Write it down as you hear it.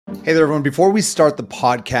Hey there, everyone. Before we start the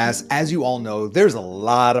podcast, as you all know, there's a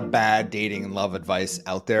lot of bad dating and love advice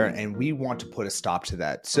out there, and we want to put a stop to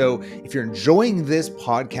that. So if you're enjoying this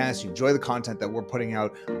podcast, you enjoy the content that we're putting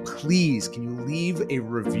out, please, can you leave a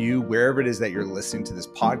review wherever it is that you're listening to this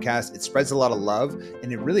podcast? It spreads a lot of love,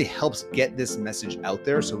 and it really helps get this message out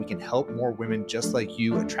there so we can help more women just like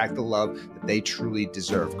you attract the love that they truly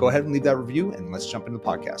deserve. Go ahead and leave that review, and let's jump into the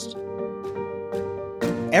podcast.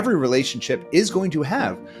 Every relationship is going to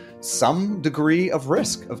have some degree of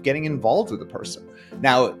risk of getting involved with a person.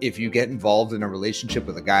 Now, if you get involved in a relationship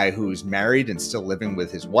with a guy who's married and still living with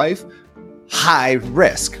his wife, high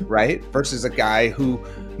risk, right? Versus a guy who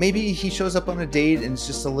maybe he shows up on a date and is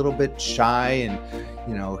just a little bit shy and,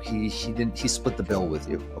 you know, he split the bill with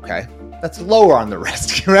you. Okay. That's lower on the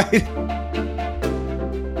risk, right?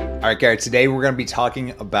 All right, Gary, today we're going to be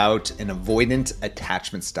talking about an avoidant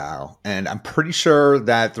attachment style. And I'm pretty sure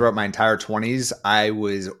that throughout my entire 20s, I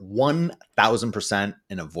was 1000%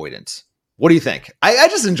 an avoidant. What do you think? I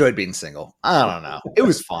just enjoyed being single. I don't know. It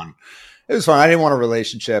was fun. It was fun. I didn't want a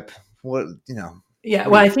relationship. Yeah,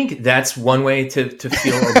 well, I think that's one way to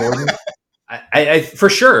feel avoidant. I for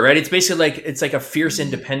sure, right? It's basically like a fierce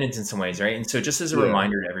independence in some ways, right? And so just as a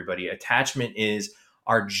reminder to everybody, attachment is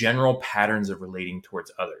our general patterns of relating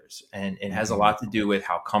towards others. And it has a lot to do with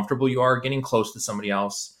how comfortable you are getting close to somebody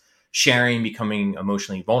else, sharing, becoming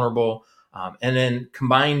emotionally vulnerable, and then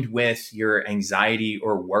combined with your anxiety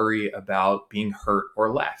or worry about being hurt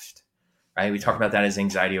or left, right? We talk about that as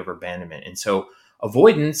anxiety over abandonment. And so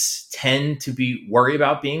avoidants tend to be worried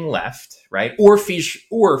about being left, right? Or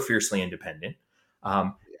fiercely independent.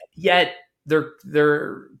 Yet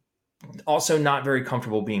they're also not very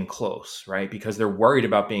comfortable being close, right? Because they're worried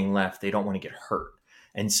about being left. They don't want to get hurt.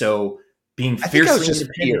 And so being fiercely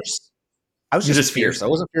independent. I was just fierce. I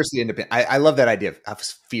wasn't fiercely independent. I love that idea. I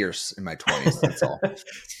was fierce in my 20s. That's all.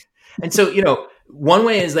 And so, one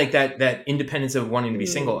way is like that independence of wanting to be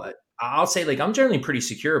single. I'll say I'm generally pretty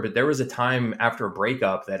secure, but there was a time after a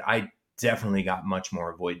breakup that I definitely got much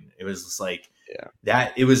more avoidant. It was just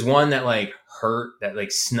that it was one that hurt,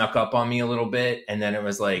 that snuck up on me a little bit. And then it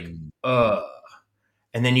was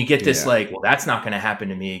and then you get this well, that's not going to happen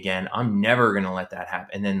to me again. I'm never going to let that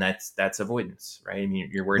happen. And then that's avoidance, right? I mean,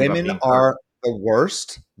 you're worried about being hurt. Women are the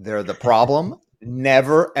worst. They're the problem.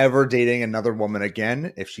 Never, ever dating another woman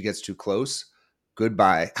again. If she gets too close,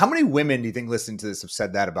 goodbye. How many women do you think listening to this have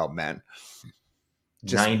said that about men?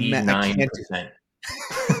 99%.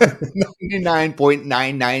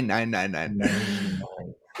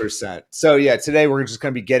 99.99999%. So today we're just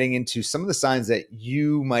going to be getting into some of the signs that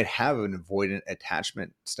you might have an avoidant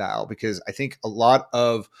attachment style, because I think a lot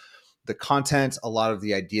of the content, a lot of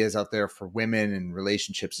the ideas out there for women and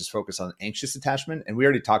relationships is focused on anxious attachment. And we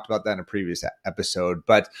already talked about that in a previous episode,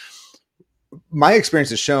 but my experience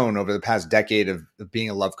has shown over the past decade of being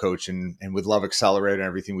a love coach and with Love Accelerator and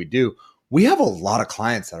everything we do, we have a lot of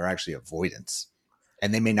clients that are actually avoidants.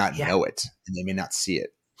 And they may not know it, and they may not see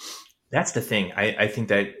it. That's the thing. I think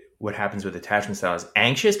that what happens with attachment styles,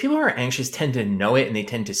 people who are anxious tend to know it, and they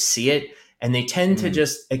tend to see it, and they tend to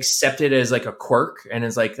just accept it as a quirk, and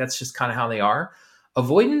it's that's just kind of how they are.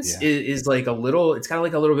 Avoidance is it's got a little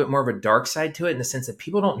bit more of a dark side to it, in the sense that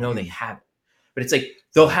people don't know they have it. But it's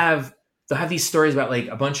they'll have these stories about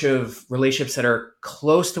a bunch of relationships that are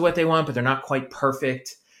close to what they want, but they're not quite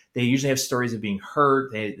perfect. They usually have stories of being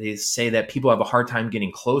hurt. They say that people have a hard time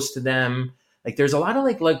getting close to them. There's a lot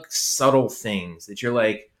of subtle things that you're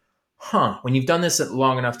when you've done this a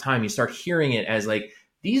long enough time, you start hearing it as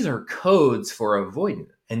these are codes for avoidant.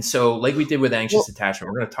 And so we did with anxious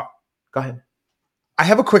attachment, we're going to talk. Go ahead. I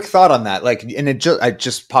have a quick thought on that. And it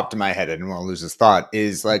just popped in my head. I didn't want to lose this thought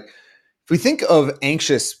is if we think of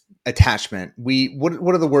anxious attachment, what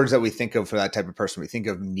are the words that we think of for that type of person? We think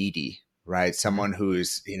of needy, right? Someone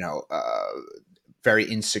who's, very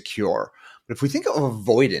insecure. But if we think of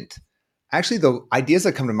avoidant, actually the ideas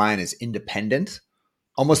that come to mind is independent,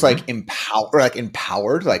 almost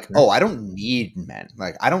empowered, oh, I don't need men.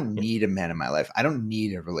 I don't need a man in my life. I don't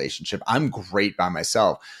need a relationship. I'm great by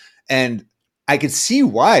myself. And I could see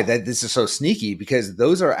why that this is so sneaky, because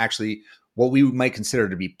those are actually what we might consider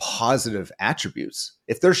to be positive attributes.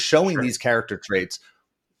 If they're showing these character traits,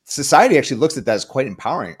 society actually looks at that as quite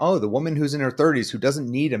empowering. Oh, the woman who's in her 30s who doesn't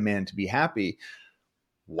need a man to be happy.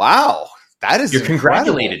 Wow. That is You're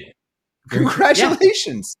congratulated.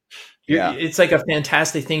 Congratulations. It's a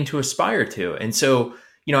fantastic thing to aspire to. And so,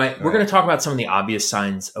 we're going to talk about some of the obvious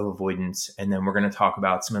signs of avoidance, and then we're going to talk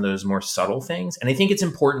about some of those more subtle things. And I think it's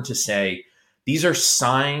important to say these are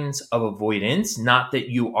signs of avoidance, not that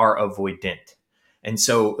you are avoidant. And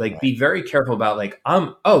so be very careful about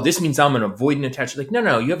this means I'm an avoidant attachment. Like,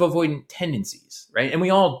 no, you have avoidant tendencies, right? And we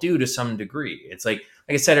all do to some degree. It's like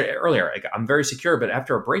I said earlier, I'm very secure, but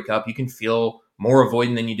after a breakup, you can feel more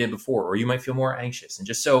avoidant than you did before, or you might feel more anxious. And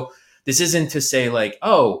just so this isn't to say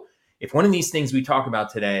if one of these things we talk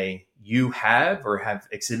about today, you have or have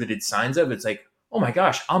exhibited signs of, it's like, oh my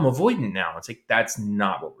gosh, I'm avoidant now. It's like, that's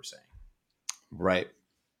not what we're saying. Right.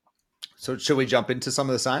 So should we jump into some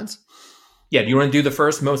of the signs? Yeah. Do you want to do the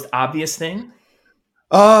first most obvious thing?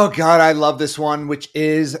 Oh God, I love this one, which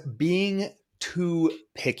is being too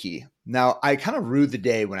picky. Now, I kind of rued the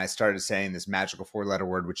day when I started saying this magical 4-letter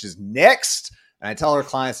word, which is next. And I tell our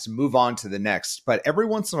clients to move on to the next. But every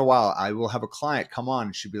once in a while, I will have a client come on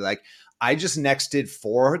and she'll be like, I just nexted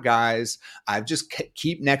 4 guys. I've just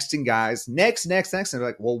keep nexting guys. Next. And they're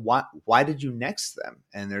like, well, why did you next them?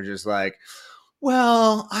 And they're just like,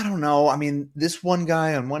 well, I don't know. I mean, this one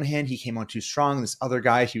guy, on one hand, he came on too strong. This other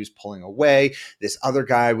guy, he was pulling away. This other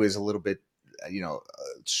guy was a little bit,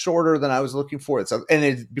 shorter than I was looking for.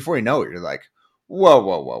 Before you know it, you're like,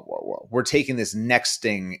 whoa. We're taking this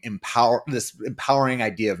empowering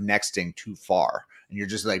idea of nexting too far. And you're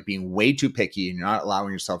just like being way too picky, and you're not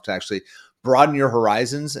allowing yourself to actually broaden your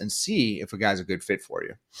horizons and see if a guy's a good fit for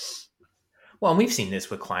you. Well, and we've seen this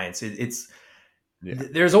with clients.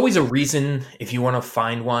 There's always a reason if you want to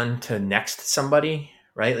find one to next somebody,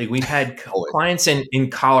 right? Like we've had clients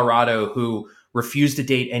in Colorado who refuse to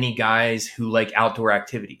date any guys who like outdoor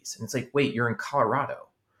activities. And it's like, wait, you're in Colorado,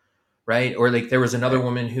 right? Or like there was another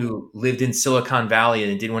woman who lived in Silicon Valley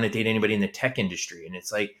and didn't want to date anybody in the tech industry. And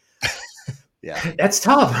it's like, yeah, that's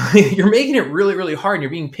tough. You're making it really, really hard and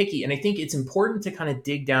you're being picky. And I think it's important to kind of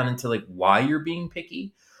dig down into like why you're being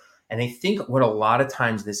picky. And I think what a lot of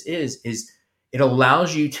times this is it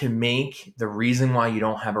allows you to make the reason why you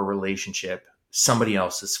don't have a relationship somebody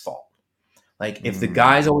else's fault. Like if the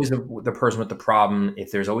guy's always the person with the problem,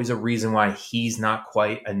 if there's always a reason why he's not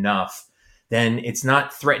quite enough, then it's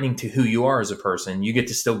not threatening to who you are as a person. You get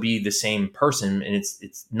to still be the same person and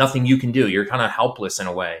it's nothing you can do. You're kind of helpless in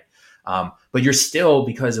a way. But you're still,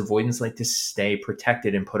 because avoidants like to stay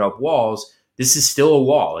protected and put up walls, this is still a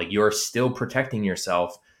wall. Like you're still protecting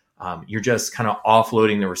yourself. You're just kind of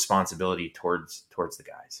offloading the responsibility towards the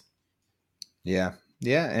guys. Yeah.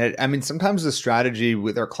 Yeah. And I mean, sometimes the strategy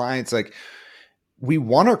with our clients, like we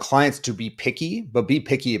want our clients to be picky, but be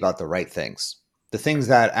picky about the right things, the things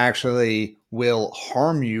that actually will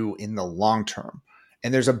harm you in the long term.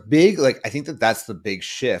 And there's a big, I think that's the big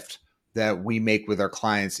shift that we make with our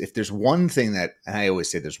clients. If there's one thing that, and I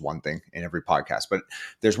always say there's one thing in every podcast, but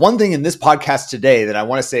there's one thing in this podcast today that I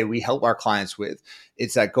want to say we help our clients with.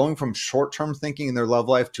 It's that going from short-term thinking in their love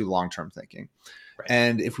life to long-term thinking. Right.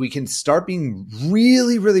 And if we can start being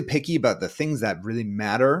really, really picky about the things that really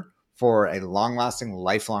matter for a long-lasting,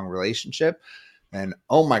 lifelong relationship, and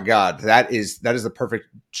oh my God, that is the perfect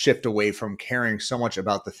shift away from caring so much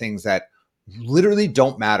about the things that literally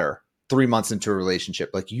don't matter 3 months into a relationship.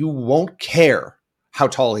 Like you won't care how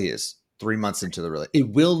tall he is 3 months into the relationship.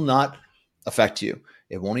 It will not affect you.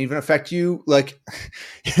 It won't even affect you. Like,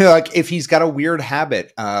 like if he's got a weird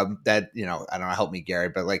habit that, I don't know, help me, Gary,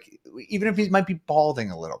 but like, even if he might be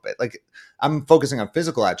balding a little bit, like I'm focusing on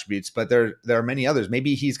physical attributes, but there are many others.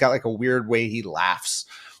 Maybe he's got like a weird way he laughs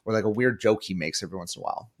or like a weird joke he makes every once in a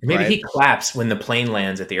while. Maybe he claps when the plane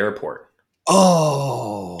lands at the airport.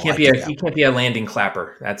 Oh, he can't be a landing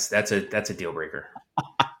clapper. That's a deal breaker.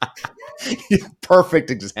 Perfect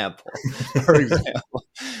example.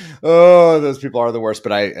 Oh, those people are the worst,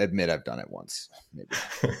 but I admit I've done it once. Maybe.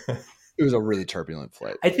 It was a really turbulent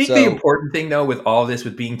flight. I think the important thing though, with all this,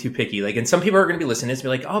 with being too picky, and some people are going to be listening to this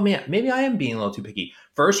and be like, oh man, maybe I am being a little too picky.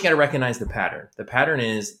 First, you got to recognize the pattern. The pattern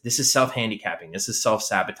is this is self-handicapping. This is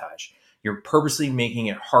self-sabotage. You're purposely making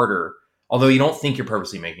it harder, although you don't think you're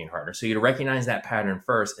purposely making it harder. So you recognize that pattern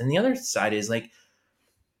first. And the other side is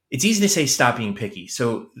it's easy to say stop being picky.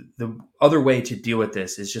 So the other way to deal with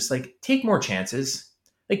this is just take more chances,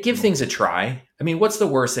 give things a try. I mean, what's the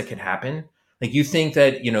worst that could happen? You think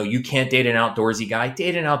that, you can't date an outdoorsy guy,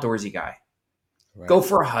 date an outdoorsy guy. Right. Go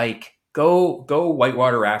for a hike, go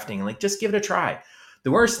whitewater rafting, just give it a try.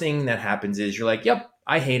 The worst thing that happens is you're like, yep,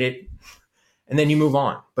 I hate it. And then you move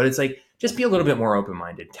on. But it's just be a little bit more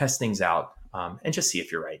open-minded, test things out, and just see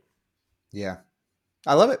if you're right. Yeah.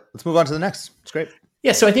 I love it. Let's move on to the next. It's great.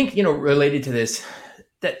 Yeah. So I think, related to this,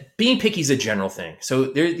 that being picky is a general thing. So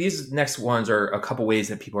these next ones are a couple ways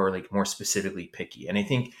that people are more specifically picky. And I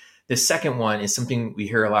think the second one is something we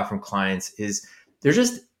hear a lot from clients is they're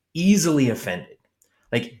just easily offended.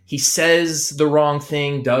 He says the wrong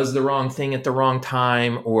thing, does the wrong thing at the wrong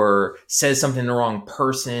time, or says something to the wrong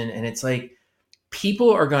person. And it's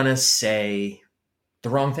people are going to say the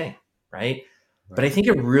wrong thing, right? But I Right. think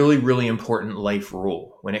a really, really important life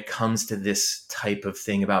rule when it comes to this type of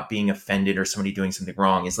thing about being offended or somebody doing something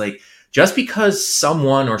wrong is like, just because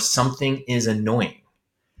someone or something is annoying,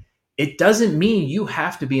 it doesn't mean you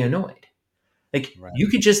have to be annoyed. Like Right. you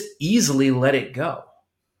could just easily let it go,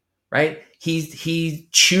 right? He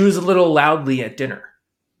chews a little loudly at dinner.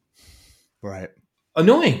 Right.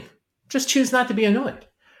 Annoying. Just choose not to be annoyed,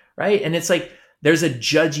 right? And it's like there's a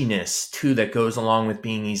judginess too that goes along with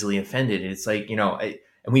being easily offended. It's like, and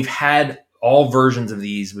we've had all versions of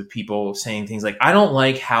these with people saying things like, I don't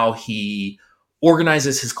like how he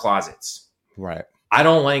organizes his closets. Right. I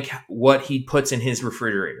don't like what he puts in his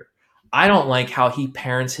refrigerator. I don't like how he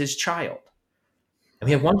parents his child. And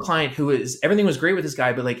we have one client who everything was great with this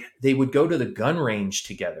guy, but like they would go to the gun range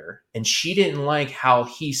together and she didn't like how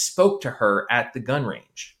he spoke to her at the gun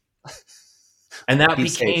range. And that Be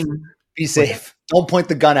became, safe. Be safe. Don't point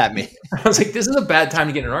the gun at me. I was like, this is a bad time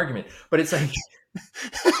to get in an argument, but it's like,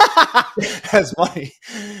 that's funny.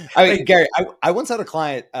 I mean, like, Gary, I once had a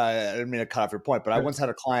client, I didn't mean to cut off your point, but I once had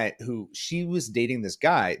a client who she was dating this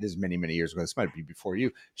guy. This is many, many years ago. This might be before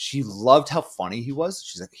you. She loved how funny he was.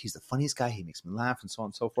 She's like, he's the funniest guy. He makes me laugh and so on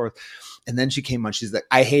and so forth. And then she came on. She's like,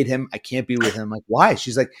 I hate him. I can't be with him. I'm like, why?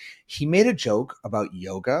 She's like, he made a joke about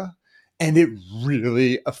yoga and it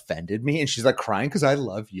really offended me. And she's like crying because I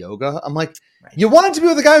love yoga. I'm like, you wanted to be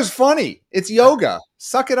with a guy who's funny. It's yoga.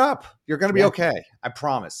 Suck it up. You're going to be okay. I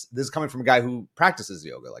promise. This is coming from a guy who practices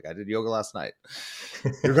yoga. Like I did yoga last night.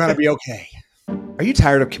 You're going to be okay. Are you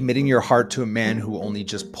tired of committing your heart to a man who only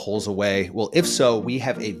just pulls away? Well, if so, we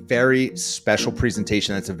have a very special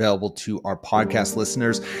presentation that's available to our podcast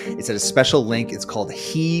listeners. It's at a special link. It's called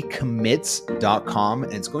hecommits.com,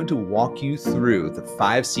 and it's going to walk you through the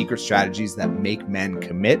 5 secret strategies that make men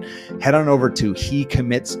commit. Head on over to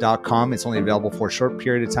hecommits.com. It's only available for a short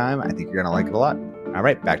period of time. I think you're going to like it a lot. All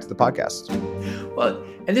right, back to the podcast. Well,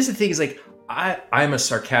 and this is the thing is like, I'm a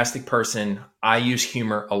sarcastic person. I use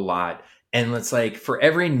humor a lot. And it's like for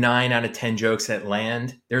every 9 out of 10 jokes that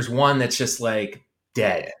land, there's one that's just like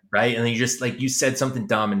dead, right? And then you just like, you said something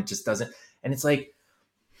dumb and it just doesn't. And it's like,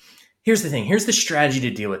 here's the thing. Here's the strategy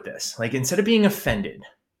to deal with this. Like instead of being offended,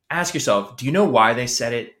 ask yourself, do you know why they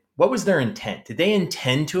said it? What was their intent? Did they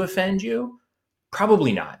intend to offend you?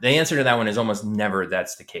 Probably not. The answer to that one is almost never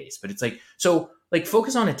that's the case. But it's like, so like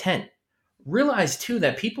focus on intent. Realize too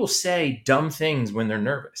that people say dumb things when they're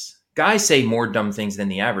nervous. Guys say more dumb things than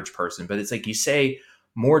the average person, but it's like you say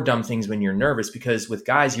more dumb things when you're nervous because with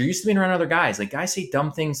guys, you're used to being around other guys. Like guys say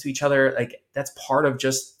dumb things to each other. Like that's part of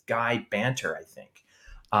just guy banter, I think.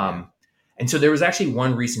 And so there was actually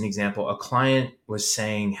one recent example. A client was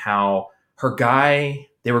saying how her guy,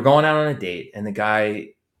 they were going out on a date and the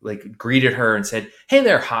guy like greeted her and said, "Hey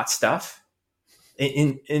there, hot stuff,"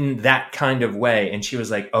 in that kind of way. And she was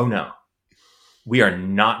like, "Oh no. We are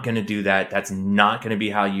not going to do that. That's not going to be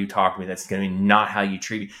how you talk to me. That's going to be not how you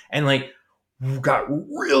treat me." And like, got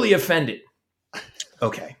really offended.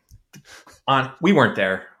 Okay. We weren't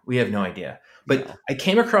there. We have no idea. But I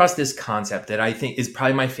came across this concept that I think is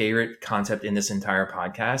probably my favorite concept in this entire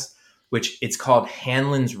podcast, which it's called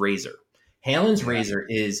Hanlon's razor. Hanlon's razor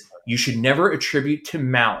is you should never attribute to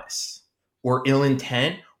malice or ill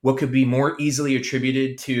intent what could be more easily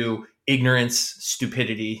attributed to ignorance,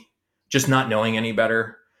 stupidity, just not knowing any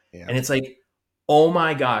better. Yeah. And it's like, oh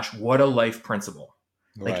my gosh, what a life principle.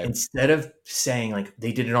 Like instead of saying like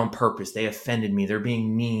they did it on purpose, they offended me, they're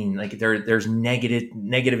being mean, like there's negative.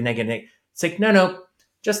 It's like, no,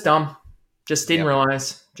 just dumb. Just didn't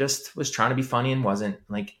realize, just was trying to be funny and wasn't.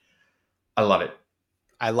 Like, I love it.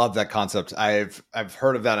 I love that concept. I've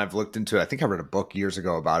heard of that. I've looked into it. I think I read a book years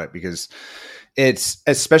ago about it because it's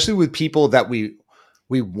especially with people that we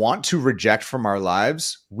want to reject from our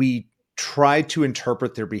lives. We try to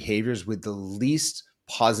interpret their behaviors with the least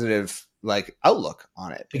positive like outlook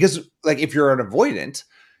on it. Because like if you're an avoidant,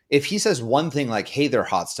 if he says one thing like, "Hey, they're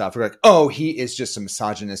hot stuff," you're like, "Oh, he is just a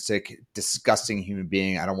misogynistic, disgusting human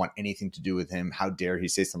being. I don't want anything to do with him. How dare he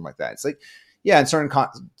say something like that?" It's like, yeah, in certain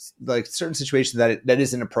situations that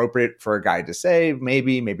is inappropriate for a guy to say,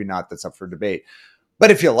 maybe not. That's up for debate.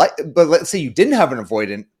 But but let's say you didn't have an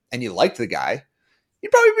avoidant and you liked the guy,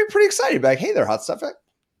 you'd probably be pretty excited. Be like, "Hey, they're hot stuff."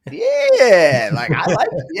 Yeah, like I like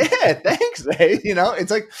it. Yeah, thanks, man.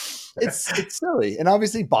 It's like it's silly. And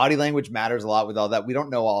obviously body language matters a lot with all that. We don't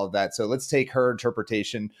know all of that. So let's take her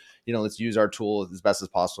interpretation, let's use our tool as best as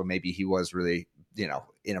possible. Maybe he was really,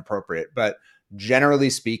 inappropriate. But generally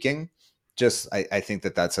speaking, I think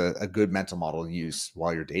that's a good mental model to use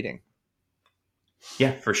while you're dating.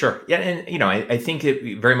 Yeah, for sure. Yeah. And, I think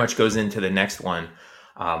it very much goes into the next one.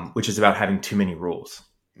 which is about having too many rules.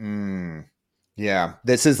 Yeah,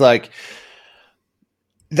 this is like,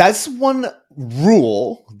 that's one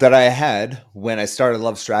rule that I had when I started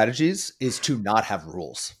Love Strategies, is to not have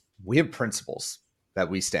rules. We have principles that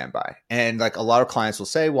we stand by. And like a lot of clients will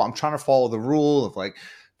say, well, I'm trying to follow the rule of, like,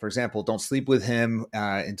 for example, don't sleep with him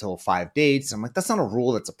until 5 dates. I'm like, that's not a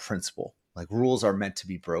rule, that's a principle. Like, rules are meant to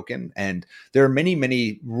be broken. And there are many,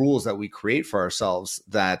 many rules that we create for ourselves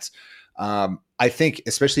that I think,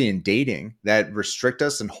 especially in dating, that restrict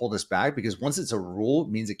us and hold us back, because once it's a rule, it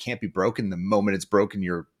means it can't be broken. The moment it's broken,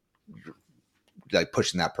 you're like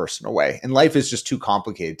pushing that person away. And life is just too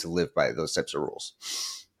complicated to live by those types of rules.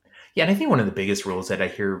 Yeah. And I think one of the biggest rules that I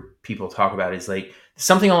hear people talk about is like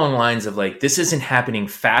something along the lines of like, this isn't happening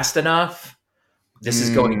fast enough. This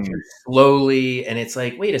is going too slowly. And it's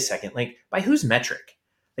like, wait a second, like, by whose metric?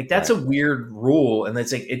 Like, that's a weird rule. And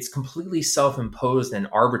it's like, it's completely self-imposed and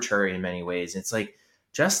arbitrary in many ways. It's like,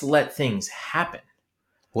 just let things happen.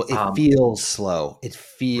 Well, it feels slow. It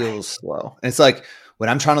feels slow. And it's like, when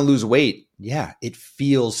I'm trying to lose weight, yeah, it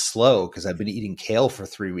feels slow because I've been eating kale for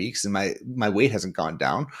 3 weeks and my weight hasn't gone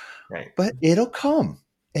down. Right. But it'll come.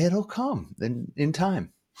 It'll come in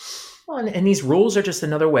time. Well, and these rules are just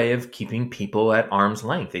another way of keeping people at arm's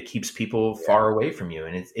length. It keeps people far away from you.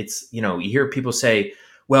 And it's, you know, you hear people say,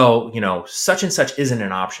 well, you know, such and such isn't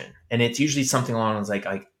an option. And it's usually something along those like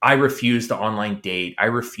I refuse to online date. I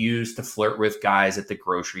refuse to flirt with guys at the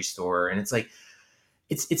grocery store. And it's like,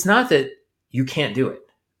 it's not that you can't do it.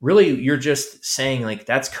 Really, you're just saying like,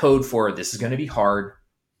 that's code for this is going to be hard.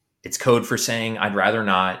 It's code for saying I'd rather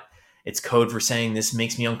not. It's code for saying this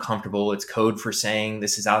makes me uncomfortable. It's code for saying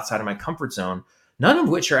this is outside of my comfort zone, none of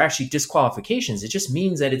which are actually disqualifications. It just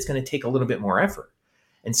means that it's going to take a little bit more effort.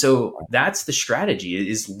 And so that's the strategy,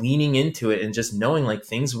 is leaning into it and just knowing like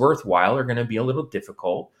things worthwhile are going to be a little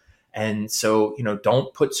difficult. And so, you know,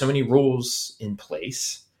 don't put so many rules in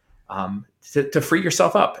place to free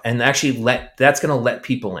yourself up, and actually that's going to let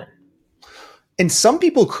people in. And some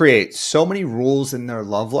people create so many rules in their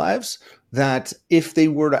love lives that if they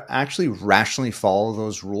were to actually rationally follow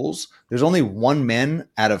those rules, there's only one man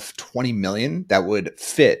out of 20 million that would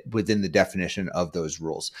fit within the definition of those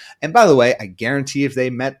rules. And by the way, I guarantee if they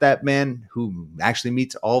met that man who actually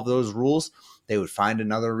meets all of those rules, they would find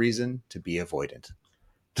another reason to be avoidant.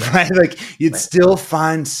 Right? Like, you'd still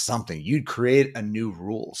find something. You'd create a new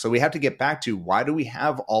rule. So we have to get back to, why do we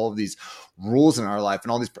have all of these rules in our life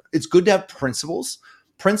and all these? It's good to have principles.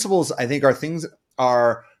 Principles, I think,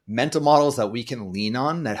 are mental models that we can lean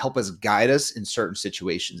on that help us guide us in certain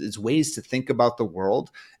situations. It's ways to think about the world,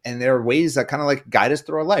 and there are ways that kind of like guide us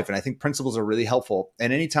through our life. And I think principles are really helpful.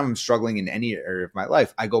 And anytime I'm struggling in any area of my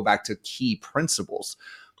life, I go back to key principles.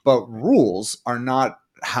 But rules are not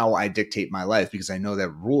how I dictate my life, because I know that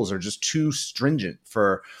rules are just too stringent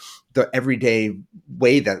for the everyday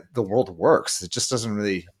way that the world works. It just doesn't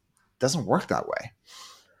work that way.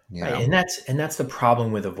 You know? Right. And that's the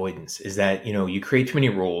problem with avoidance, is that, you know, you create too many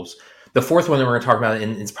rules. The fourth one that we're going to talk about,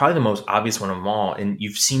 and it's probably the most obvious one of them all, and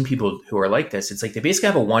you've seen people who are like this. It's like they basically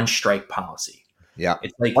have a one strike policy. Yeah.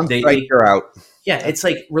 It's like one strike, you're out. Yeah. It's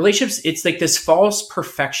like relationships. It's like this false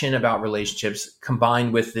perfection about relationships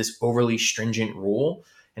combined with this overly stringent rule.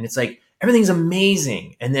 And it's like, everything's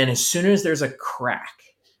amazing. And then as soon as there's a crack,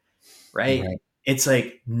 right? It's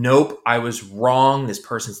like, nope, I was wrong. This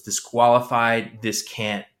person's disqualified. This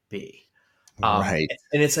can't be. Right.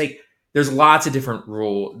 And it's like, there's lots of different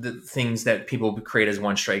things that people create as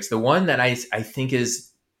one strikes. The one that I think is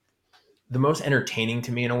the most entertaining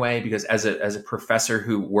to me in a way, because as a professor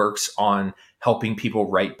who works on helping people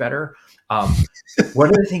write better, one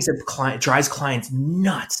of the things that drives clients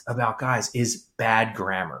nuts about guys is bad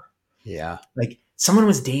grammar. Yeah. Like, someone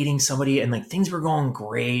was dating somebody and like things were going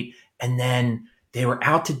great, and then they were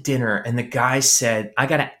out to dinner and the guy said, I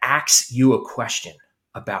got to ask you a question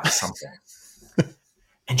about something.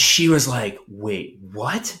 And she was like, wait,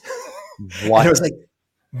 what? What? And I was like,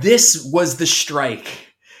 this was the strike.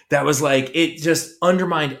 That was like, it just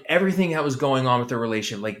undermined everything that was going on with the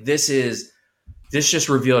relationship. Like, this just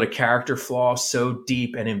revealed a character flaw so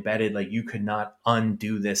deep and embedded, like you could not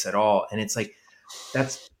undo this at all. And it's like,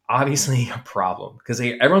 that's obviously a problem, because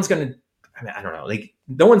everyone's going to, I don't know, like,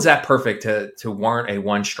 no one's that perfect to warrant a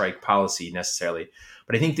one strike policy necessarily.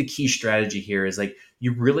 But I think the key strategy here is like,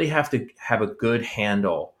 you really have to have a good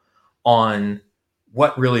handle on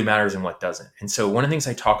what really matters and what doesn't. And so one of the things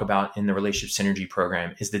I talk about in the relationship synergy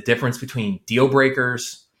program is the difference between deal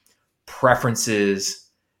breakers, preferences,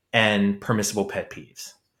 and permissible pet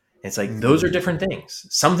peeves. It's like, those are different things.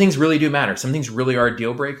 Some things really do matter. Some things really are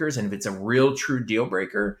deal breakers. And if it's a real true deal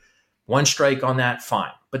breaker, one strike on that,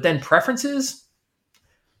 fine. But then preferences,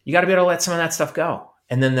 you got to be able to let some of that stuff go.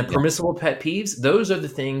 And then the permissible pet peeves, those are the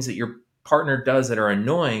things that your partner does that are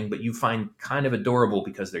annoying, but you find kind of adorable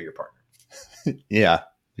because they're your partner. Yeah.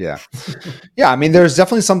 Yeah. Yeah. I mean, there's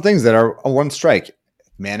definitely some things that are a one strike.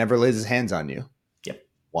 Man ever lays his hands on you. Yep.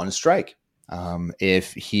 One strike.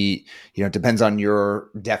 If he, it depends on your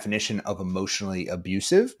definition of emotionally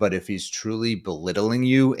abusive, but if he's truly belittling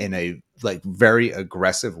you in a like very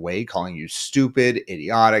aggressive way, calling you stupid,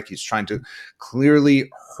 idiotic, he's trying to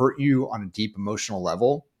clearly hurt you on a deep emotional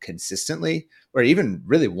level consistently, or even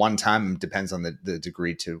really one time, depends on the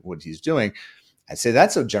degree to what he's doing. I'd say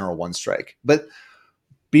that's a general one strike. But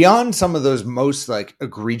beyond some of those most like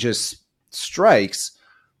egregious strikes,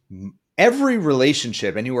 every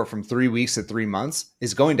relationship anywhere from 3 weeks to 3 months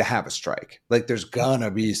is going to have a strike. Like there's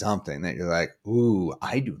gonna be something that you're like, ooh,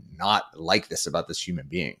 I do not like this about this human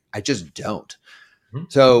being. I just don't. Mm-hmm.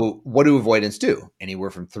 So what do avoidants do?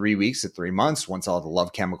 Anywhere from 3 weeks to 3 months, once all the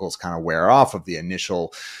love chemicals kind of wear off of the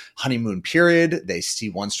initial honeymoon period, they see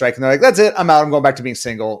one strike and they're like, that's it. I'm out. I'm going back to being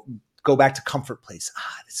single. Go back to comfort place.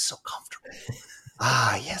 This is so comfortable.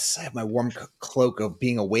 Yes, I have my warm cloak of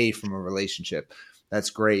being away from a relationship. That's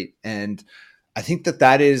great. And I think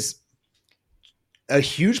that is a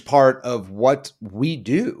huge part of what we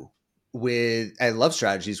do at Love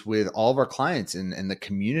Strategies with all of our clients and the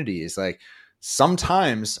community is like,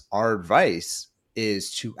 sometimes our advice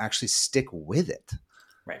is to actually stick with it.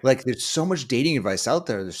 Right. Like there's so much dating advice out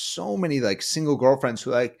there. There's so many like single girlfriends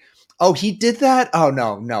who are like, oh, he did that? Oh,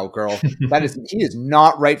 no, girl. He is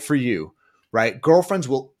not right for you. Right. Girlfriends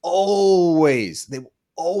will always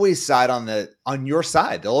side on your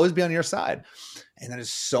side. They'll always be on your side. And that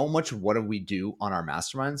is so much what do we do on our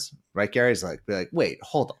masterminds, right, Gary? Is like, be like, wait,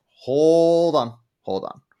 hold on.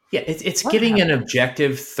 Yeah, it's giving an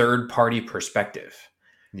objective third-party perspective,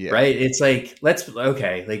 right? It's like,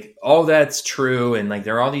 like all that's true, and like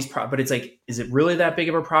there are all these problems, but it's like, is it really that big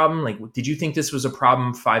of a problem? Like, did you think this was a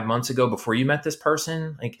problem 5 months ago before you met this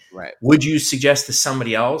person? Like, would you suggest to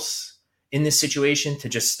somebody else in this situation to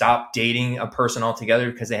just stop dating a person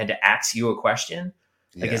altogether because they had to ask you a question?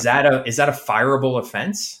 Like, is that a fireable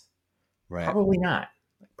offense? Right. Probably not.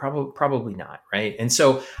 Probably not. Right. And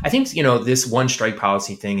so I think, this one strike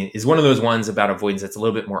policy thing is one of those ones about avoidance that's a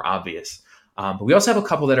little bit more obvious. But we also have a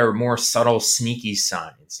couple that are more subtle, sneaky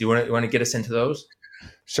signs. You want to get us into those?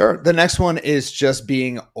 Sure. The next one is just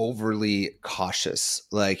being overly cautious.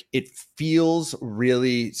 Like it feels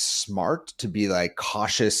really smart to be like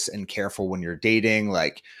cautious and careful when you're dating.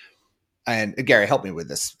 Like, and Gary, help me with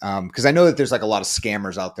this. Because I know that there's like a lot of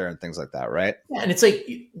scammers out there and things like that, right? Yeah, and it's like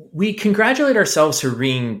we congratulate ourselves for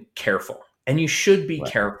being careful, and you should be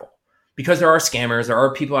careful because there are scammers. There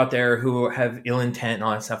are people out there who have ill intent and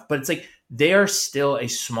all that stuff, but it's like they are still a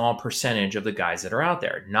small percentage of the guys that are out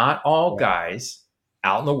there. Not all guys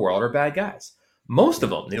out in the world are bad guys. Most of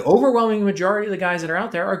them, the overwhelming majority of the guys that are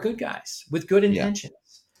out there are good guys with good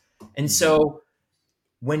intentions. And so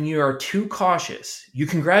when you are too cautious, you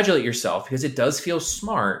congratulate yourself because it does feel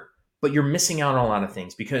smart, but you're missing out on a lot of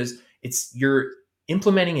things because you're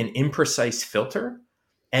implementing an imprecise filter,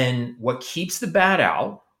 and what keeps the bad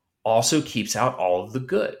out also keeps out all of the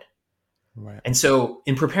good. Right. And so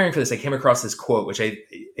in preparing for this, I came across this quote, which I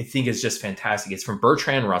think is just fantastic. It's from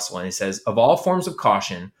Bertrand Russell, and it says, "Of all forms of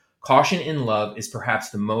caution, caution in love is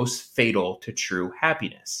perhaps the most fatal to true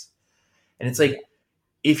happiness." And it's like,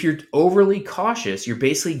 if you're overly cautious, you're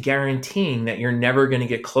basically guaranteeing that you're never going to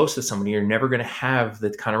get close to somebody. You're never going to have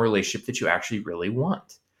the kind of relationship that you actually really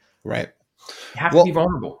want. Right. You have to be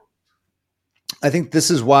vulnerable. I think this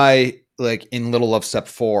is why, like in Little Love Step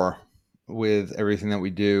 4, with everything that we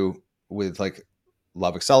do with like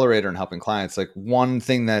Love Accelerator and helping clients, like one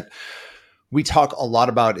thing that we talk a lot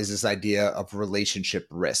about is this idea of relationship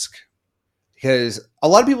risk. Because a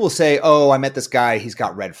lot of people will say, oh, I met this guy, he's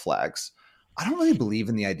got red flags. I don't really believe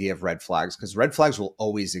in the idea of red flags because red flags will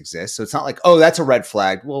always exist. So it's not like, oh, that's a red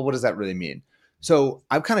flag. Well, what does that really mean? So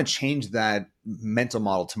I've kind of changed that mental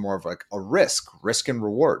model to more of like a risk and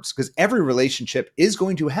rewards, because every relationship is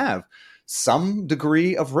going to have some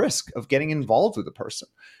degree of risk of getting involved with a person.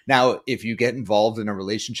 Now, if you get involved in a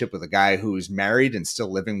relationship with a guy who's married and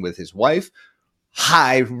still living with his wife,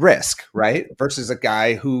 high risk, right? Versus a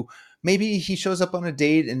guy who maybe he shows up on a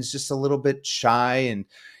date and is just a little bit shy and,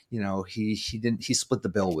 he split the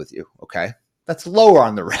bill with you. Okay. That's lower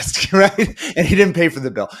on the risk, right? And he didn't pay for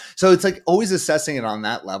the bill. So it's like always assessing it on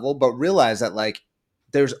that level, but realize that like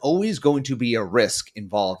there's always going to be a risk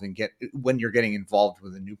involved when you're getting involved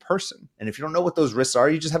with a new person. And if you don't know what those risks are,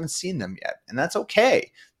 you just haven't seen them yet. And that's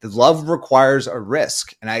okay. The love requires a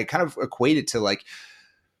risk. And I kind of equate it to like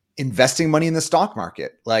investing money in the stock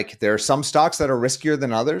market. Like there are some stocks that are riskier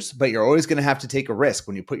than others, but you're always going to have to take a risk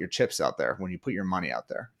when you put your chips out there, when you put your money out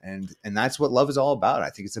there. And that's what love is all about. I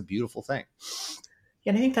think it's a beautiful thing.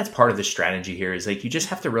 Yeah, and I think that's part of the strategy here is like you just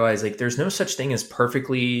have to realize like there's no such thing as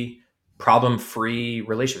perfectly problem-free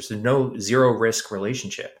relationships. There's no zero risk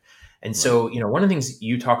relationship. And so, one of the things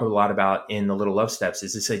you talk a lot about in the Little Love Steps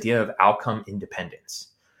is this idea of outcome independence,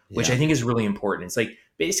 which I think is really important. It's like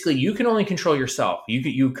basically you can only control yourself.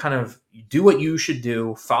 You kind of do what you should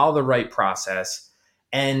do, follow the right process,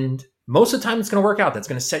 and most of the time it's going to work out. That's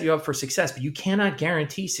going to set you up for success, but you cannot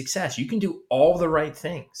guarantee success. You can do all the right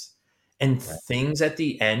things, and things at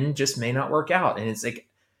the end just may not work out. And it's like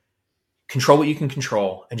control what you can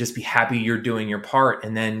control and just be happy you're doing your part,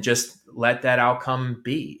 and then just let that outcome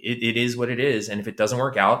be. It is what it is. And if it doesn't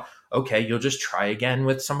work out, okay, you'll just try again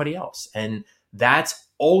with somebody else. And that's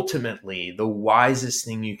ultimately the wisest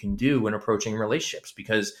thing you can do when approaching relationships,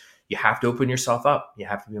 because you have to open yourself up. You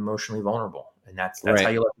have to be emotionally vulnerable. And that's how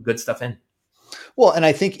you let the good stuff in. Well, and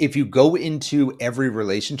I think if you go into every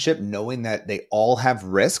relationship knowing that they all have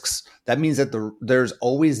risks, that means that there's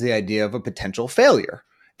always the idea of a potential failure.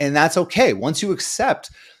 And that's okay. Once you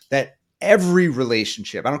accept that every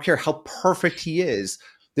relationship, I don't care how perfect he is,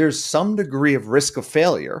 there's some degree of risk of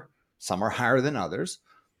failure. Some are higher than others.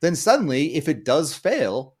 Then suddenly, if it does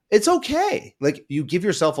fail, it's okay. Like you give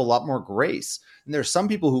yourself a lot more grace. And there's some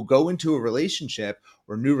people who go into a relationship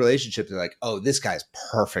or new relationship, they're like, oh, this guy's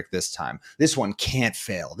perfect this time. This one can't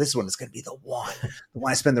fail. This one is going to be the one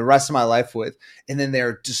I spend the rest of my life with. And then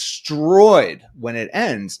they're destroyed when it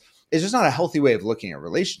ends. It's just not a healthy way of looking at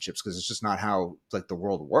relationships, because it's just not how like the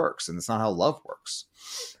world works, and it's not how love works.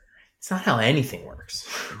 It's not how anything works,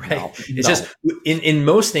 right? It's just in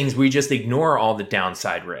most things we just ignore all the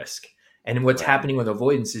downside risk. And what's happening with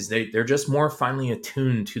avoidance is they're just more finely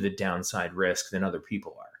attuned to the downside risk than other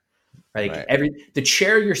people are. Right? The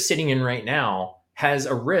chair you're sitting in right now has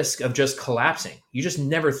a risk of just collapsing. You just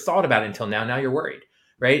never thought about it until now. Now you're worried,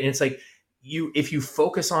 right? And it's like if you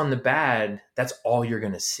focus on the bad, that's all you're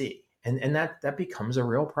going to see, and that becomes a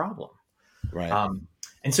real problem. Right.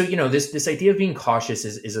 And so this idea of being cautious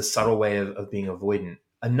is a subtle way of being avoidant.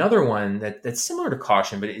 Another one that's similar to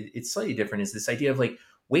caution, but it's slightly different, is this idea of like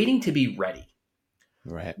waiting to be ready.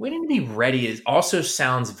 Right. Waiting to be ready also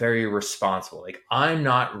sounds very responsible. Like I'm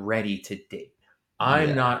not ready to date.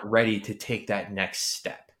 I'm not ready to take that next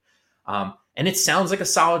step. And it sounds like a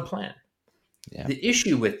solid plan. Yeah. The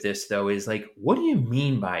issue with this though is like, what do you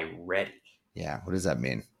mean by ready? Yeah. What does that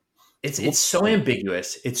mean? It's so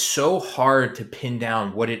ambiguous. It's so hard to pin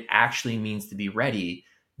down what it actually means to be ready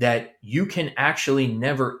that you can actually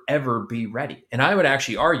never, ever be ready. And I would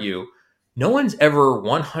actually argue no one's ever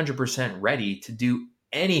 100% ready to do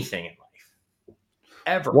anything in life,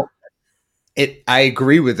 ever. Well, I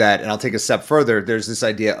agree with that. And I'll take a step further. There's this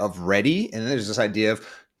idea of ready, and then there's this idea of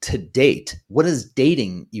to date. What does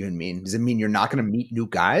dating even mean? Does it mean you're not going to meet new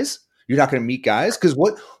guys? You're not going to meet guys? Because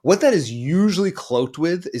what that is usually cloaked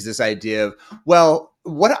with is this idea of, well,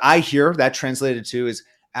 what I hear that translated to is,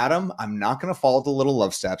 Adam, I'm not going to follow the little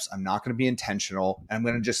love steps. I'm not going to be intentional. And I'm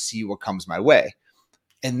going to just see what comes my way.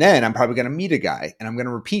 And then I'm probably going to meet a guy and I'm going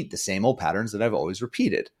to repeat the same old patterns that I've always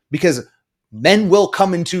repeated, because men will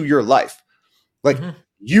come into your life. Like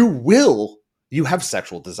you have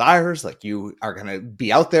sexual desires. Like you are going to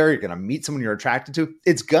be out there. You're going to meet someone you're attracted to.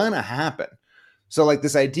 It's going to happen. So like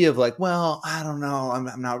this idea of like, well, I don't know,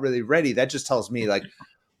 I'm not really ready. That just tells me like,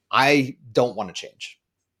 I don't want to change.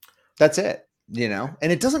 That's it, and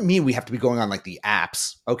it doesn't mean we have to be going on like the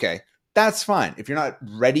apps. Okay. That's fine. If you're not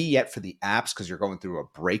ready yet for the apps because you're going through a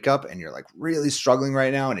breakup and you're like really struggling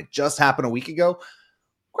right now and it just happened a week ago,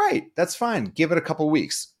 great. That's fine. Give it a couple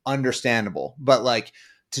weeks. Understandable. But like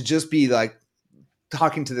to just be like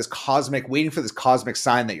waiting for this cosmic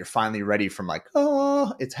sign that you're finally ready from like,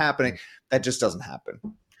 oh, it's happening. That just doesn't happen.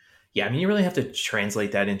 Yeah. I mean, you really have to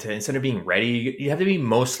translate that into, instead of being ready, you have to be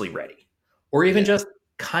mostly ready, or even just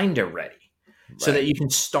kind of ready, so that you can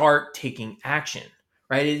start taking action.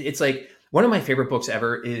 Right. It's like one of my favorite books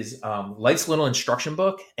ever is Life's Little Instruction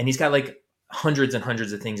Book. And he's got like hundreds and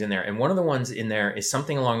hundreds of things in there. And one of the ones in there is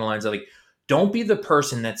something along the lines of like, don't be the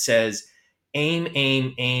person that says, aim,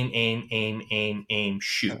 aim, aim, aim, aim, aim, aim,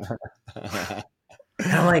 shoot.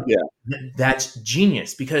 And I'm like, that's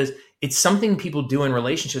genius, because it's something people do in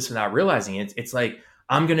relationships without realizing it. It's like,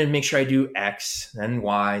 I'm going to make sure I do X, then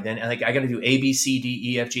Y, then like I got to do A, B, C, D,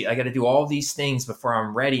 E, F, G. I got to do all these things before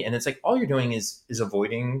I'm ready. And it's like, all you're doing is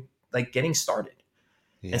avoiding like getting started.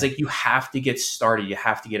 Yeah. It's like, you have to get started. You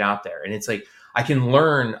have to get out there. And it's like, I can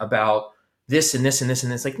learn about this and this and this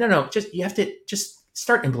and this. Like, no, you have to just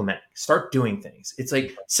start implementing, start doing things. It's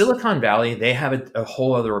like Silicon Valley, they have a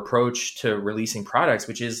whole other approach to releasing products,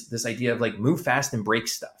 which is this idea of like move fast and break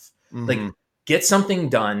stuff. Like get something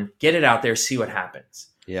done, get it out there, see what happens.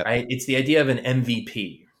 Yep. Right? It's the idea of an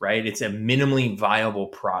MVP, right? It's a minimally viable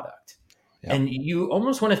product. Yep. And you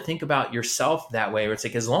almost want to think about yourself that way, where it's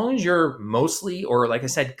like, as long as you're mostly, or like I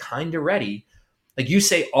said, kind of ready, like you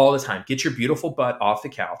say all the time, get your beautiful butt off the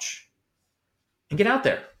couch and get out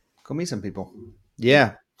there. Go meet some people.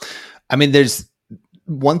 Yeah. I mean, there's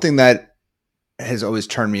one thing that has always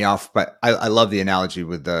turned me off, but I love the analogy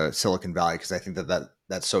with the Silicon Valley, because I think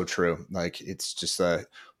that's so true. Like, it's just what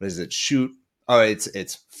is it? Shoot. Oh,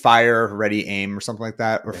 it's fire, ready, aim, or something like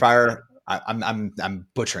that, or fire. I'm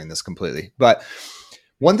butchering this completely, but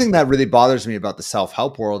one thing that really bothers me about the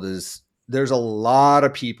self-help world is there's a lot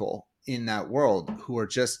of people in that world who are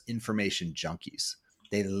just information junkies.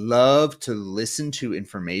 They love to listen to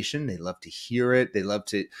information. They love to hear it. They love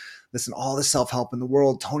to listen to all the self-help in the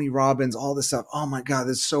world, Tony Robbins, all this stuff. Oh my God,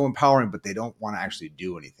 this is so empowering, but they don't want to actually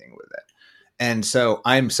do anything with it. And so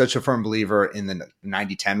I'm such a firm believer in the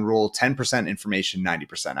 90-10 rule, 10% information,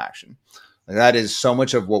 90% action. Like, that is so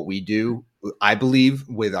much of what we do, I believe,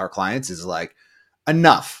 with our clients is like,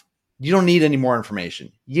 enough. You don't need any more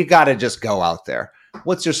information. You got to just go out there.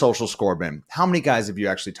 What's your social score been? How many guys have you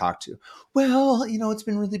actually talked to? Well, it's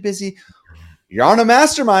been really busy. You're on a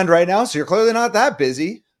mastermind right now, so you're clearly not that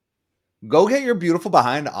busy. Go get your beautiful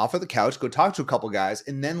behind off of the couch. Go talk to a couple guys,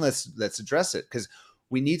 and then let's address it, because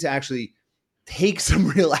we need to actually take some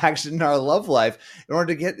real action in our love life in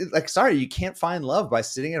order to get you can't find love by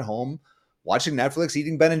sitting at home watching Netflix,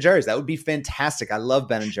 eating Ben and Jerry's. That would be fantastic. I love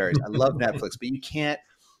Ben and Jerry's. I love Netflix, but you can't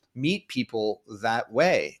meet people that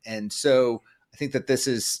way. And so I think that this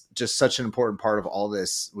is just such an important part of all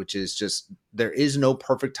this, which is just, there is no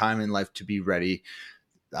perfect time in life to be ready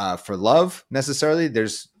for love necessarily.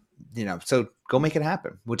 There's, so go make it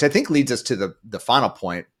happen, which I think leads us to the final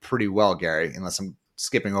point pretty well, Gary, unless I'm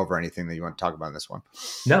skipping over anything that you want to talk about in this one.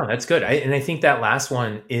 No, that's good. And I think that last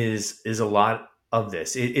one is a lot of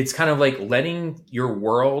this. It's kind of like letting your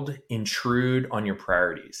world intrude on your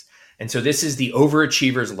priorities. And so this is the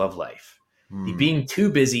overachiever's love life. The being too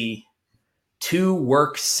busy, too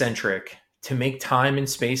work centric to make time and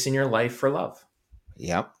space in your life for love.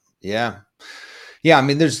 Yep. Yeah. Yeah. I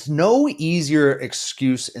mean, there's no easier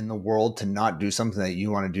excuse in the world to not do something that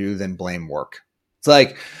you want to do than blame work. It's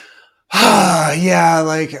like, yeah,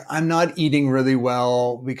 like I'm not eating really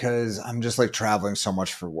well because I'm just like traveling so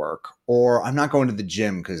much for work, or I'm not going to the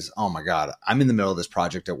gym because, oh my God, I'm in the middle of this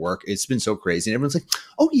project at work. It's been so crazy. And everyone's like,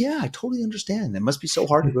 oh yeah, I totally understand. It must be so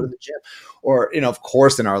hard to go to the gym. Or, of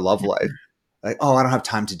course, in our love life, like, oh, I don't have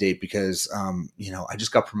time to date because, I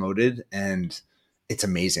just got promoted and it's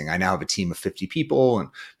amazing. I now have a team of 50 people, and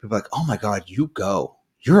people are like, oh my God,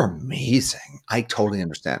 you're amazing. I totally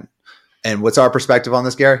understand. And what's our perspective on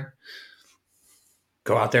this, Gary?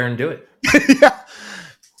 Go out there and do it. Yeah.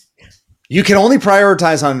 You can only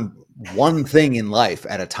prioritize on one thing in life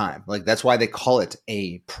at a time. Like, that's why they call it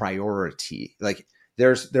a priority. Like,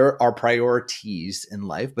 there are priorities in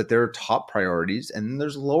life, but there are top priorities and then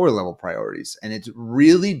there's lower level priorities. And it's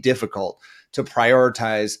really difficult to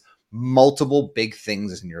prioritize multiple big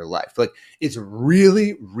things in your life. Like, it's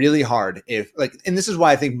really, really hard and this is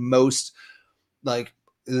why I think most, like,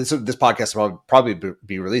 this podcast will probably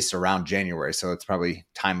be released around January, so it's probably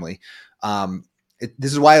timely.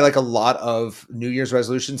 This is why like a lot of New Year's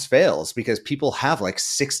resolutions fails, because people have like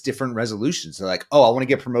 6 different resolutions. They're like, oh, I want to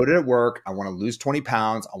get promoted at work. I want to lose 20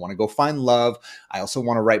 pounds. I want to go find love. I also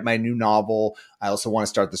want to write my new novel. I also want to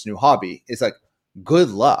start this new hobby. It's like, good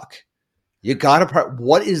luck. You got to,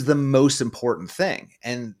 what is the most important thing?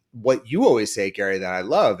 And what you always say, Gary, that I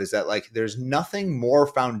love is that like, there's nothing more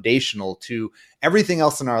foundational to everything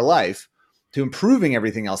else in our life, to improving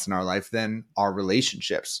everything else in our life, than our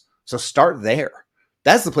relationships. So start there.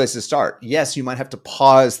 That's the place to start. Yes, you might have to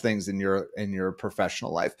pause things in your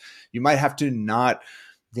professional life. You might have to not,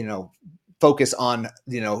 focus on,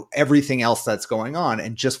 everything else that's going on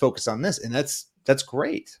and just focus on this. And that's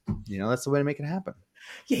great. That's the way to make it happen.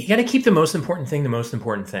 Yeah, you got to keep the most important thing the most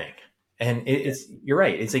important thing. And you're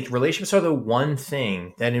right. It's like relationships are the one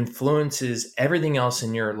thing that influences everything else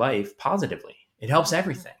in your life positively. It helps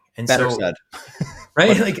everything. And better said.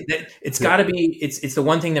 Right? Like it's got to be, it's the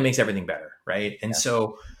one thing that makes everything better. Right. And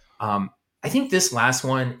so I think this last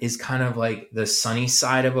one is kind of like the sunny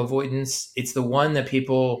side of avoidance. It's the one that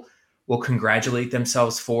people will congratulate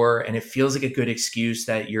themselves for. And it feels like a good excuse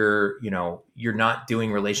that you're not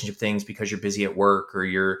doing relationship things because you're busy at work, or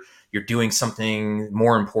you're doing something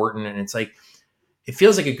more important. And it's like, it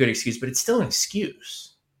feels like a good excuse, but it's still an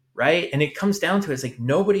excuse. right? And it comes down to, it's like,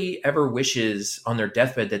 nobody ever wishes on their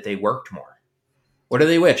deathbed that they worked more. What do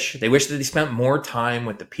they wish? They wish that they spent more time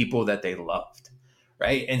with the people that they loved,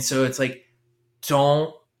 right? And so it's like,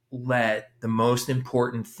 don't let the most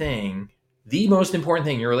important thing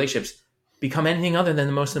in your relationships become anything other than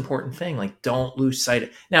the most important thing. Like, don't lose sight of.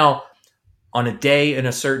 Now, on a day in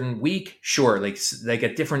a certain week, sure, like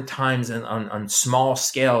at different times and on small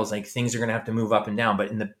scales, like things are going to have to move up and down.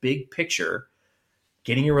 But in the big picture,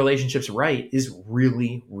 getting your relationships right is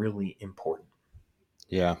really, really important.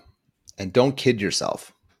 Yeah. And don't kid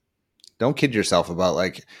yourself. Don't kid yourself about,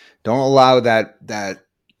 like, don't allow that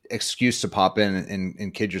excuse to pop in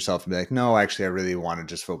and kid yourself and be like, no, actually, I really want to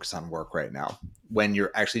just focus on work right now, when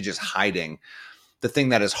you're actually just hiding the thing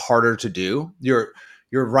that is harder to do. You're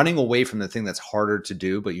running away from the thing that's harder to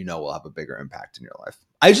do, but will have a bigger impact in your life.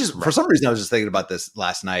 For some reason, I was just thinking about this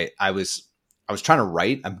last night. I was trying to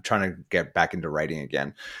write. I'm trying to get back into writing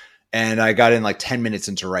again. And I got in like 10 minutes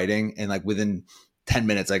into writing, and like within 10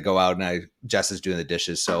 minutes I go out and Jess is doing the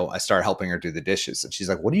dishes. So I start helping her do the dishes, and she's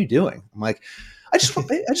like, what are you doing? I'm like, I just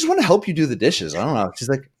want to help you do the dishes. I don't know. She's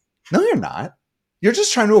like, no, you're not. You're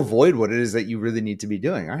just trying to avoid what it is that you really need to be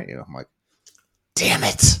doing, aren't you? I'm like, damn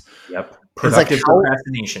it. Yep. Productive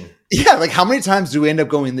procrastination. Yeah. Like, how many times do we end up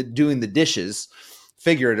doing the dishes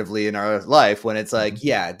figuratively in our life, when it's like,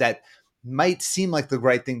 yeah, that might seem like the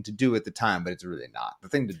right thing to do at the time, but it's really not. The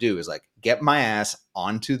thing to do is like, get my ass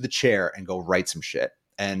onto the chair and go write some shit.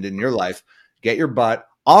 And in your life, get your butt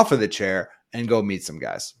off of the chair and go meet some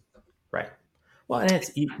guys. Right. Well, and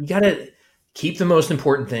it's, you got to keep the most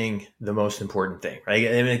important thing, right?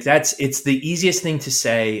 I mean, it's the easiest thing to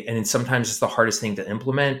say, and sometimes it's the hardest thing to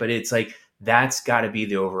implement, but it's like, that's got to be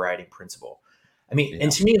the overriding principle. I mean,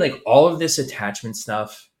 and to me, like, all of this attachment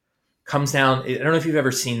stuff comes down. I don't know if you've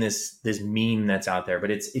ever seen this meme that's out there,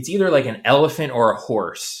 but it's either like an elephant or a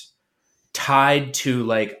horse tied to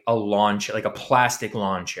like a lawn chair, like a plastic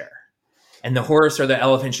lawn chair. And the horse or the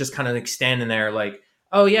elephant's just kind of like standing there like,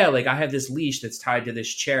 oh yeah, like I have this leash that's tied to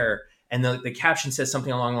this chair. And the caption says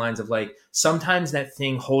something along the lines of like, sometimes that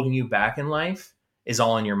thing holding you back in life is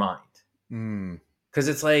all in your mind. Because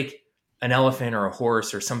it's like, an elephant or a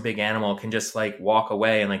horse or some big animal can just like walk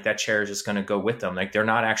away, and like that chair is just going to go with them. Like, they're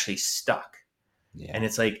not actually stuck. Yeah. And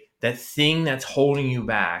it's like, that thing that's holding you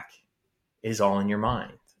back is all in your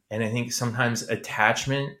mind. And I think sometimes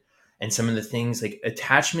attachment and some of the things like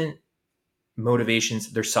attachment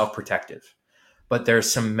motivations, they're self-protective, but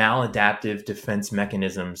there's some maladaptive defense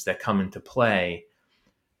mechanisms that come into play.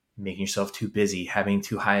 Making yourself too busy, having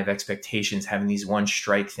too high of expectations, having these one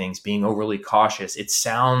strike things, being overly cautious. It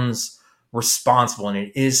sounds responsible and it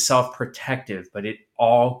is self-protective, but it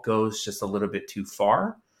all goes just a little bit too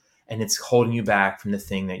far, and it's holding you back from the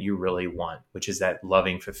thing that you really want, which is that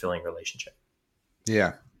loving, fulfilling relationship.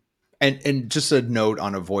 Yeah. And just a note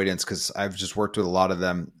on avoidance, because I've just worked with a lot of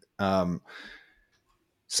them.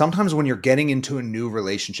 Sometimes when you're getting into a new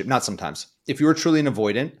relationship, not sometimes, if you're truly an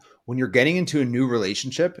avoidant, when you're getting into a new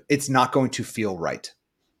relationship, it's not going to feel right.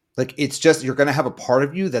 Like, it's just, you're going to have a part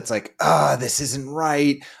of you that's like, this isn't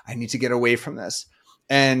right. I need to get away from this.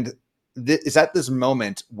 And it's at this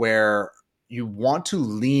moment where you want to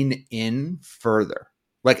lean in further,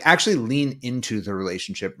 like actually lean into the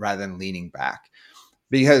relationship rather than leaning back,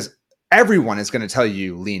 because everyone is going to tell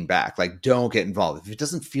you lean back. Like, don't get involved. If it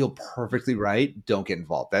doesn't feel perfectly right, don't get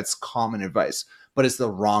involved. That's common advice, but it's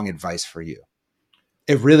the wrong advice for you.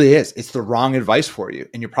 It really is. It's the wrong advice for you.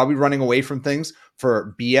 And you're probably running away from things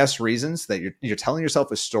for BS reasons, that you're telling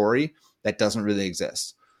yourself a story that doesn't really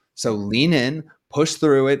exist. So lean in, push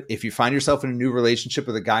through it. If you find yourself in a new relationship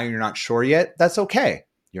with a guy and you're not sure yet, that's okay.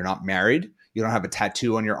 You're not married. You don't have a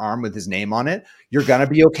tattoo on your arm with his name on it. You're going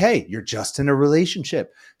to be okay. You're just in a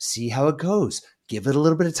relationship. See how it goes. Give it a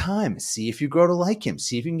little bit of time. See if you grow to like him.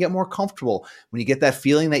 See if you can get more comfortable. When you get that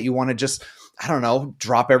feeling that you want to just, I don't know,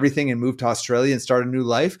 drop everything and move to Australia and start a new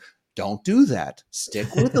life, don't do that.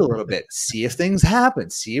 Stick with it a little bit. See if things happen.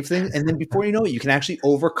 And then before you know it, you can actually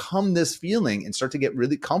overcome this feeling and start to get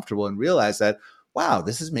really comfortable and realize that, wow,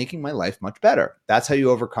 this is making my life much better. That's how you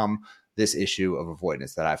overcome this issue of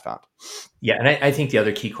avoidance that I found. Yeah. And I think the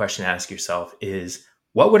other key question to ask yourself is,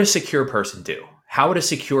 what would a secure person do? How would a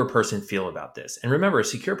secure person feel about this? And remember, a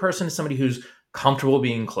secure person is somebody who's comfortable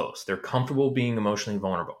being close. They're comfortable being emotionally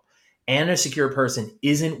vulnerable. And a secure person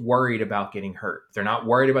isn't worried about getting hurt. They're not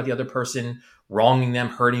worried about the other person wronging them,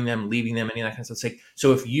 hurting them, leaving them, any of that kind of stuff.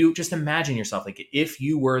 So if you just imagine yourself, like if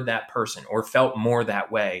you were that person or felt more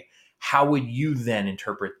that way, how would you then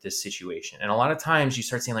interpret this situation? And a lot of times you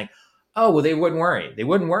start saying like, Oh, well, they wouldn't worry. They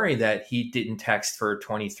wouldn't worry that he didn't text for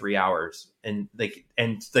 23 hours and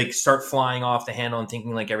start flying off the handle and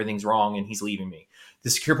thinking like everything's wrong and he's leaving me. The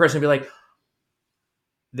secure person would be like,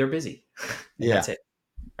 they're busy. And that's it.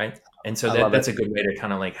 Right. And so that's a good way to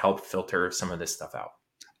kind of like help filter some of this stuff out.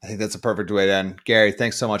 I think that's a perfect way to end. Gary,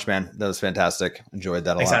 thanks so much, man. That was fantastic. Enjoyed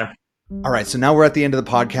that a lot. Adam. All right, so now we're at the end of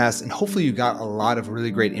the podcast, and hopefully you got a lot of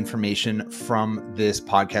really great information from this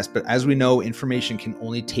podcast. But as we know, information can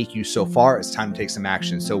only take you so far. It's time to take some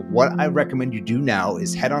action. So what I recommend you do now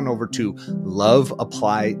is head on over to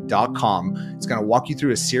loveapply.com. It's going to walk you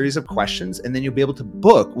through a series of questions, and then you'll be able to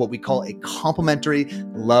book what we call a complimentary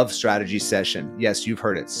love strategy session. Yes, you've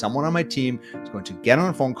heard it. Someone on my team is going to get on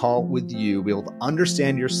a phone call with you, be able to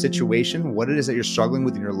understand your situation, what it is that you're struggling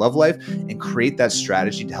with in your love life, and create that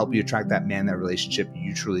strategy to help you attract that man, that relationship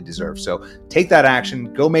you truly deserve. So take that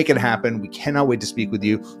action, go make it happen. We cannot wait to speak with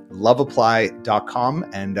you. Loveapply.com.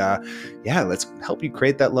 And let's help you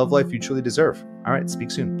create that love life you truly deserve. All right, speak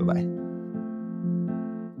soon. Bye-bye.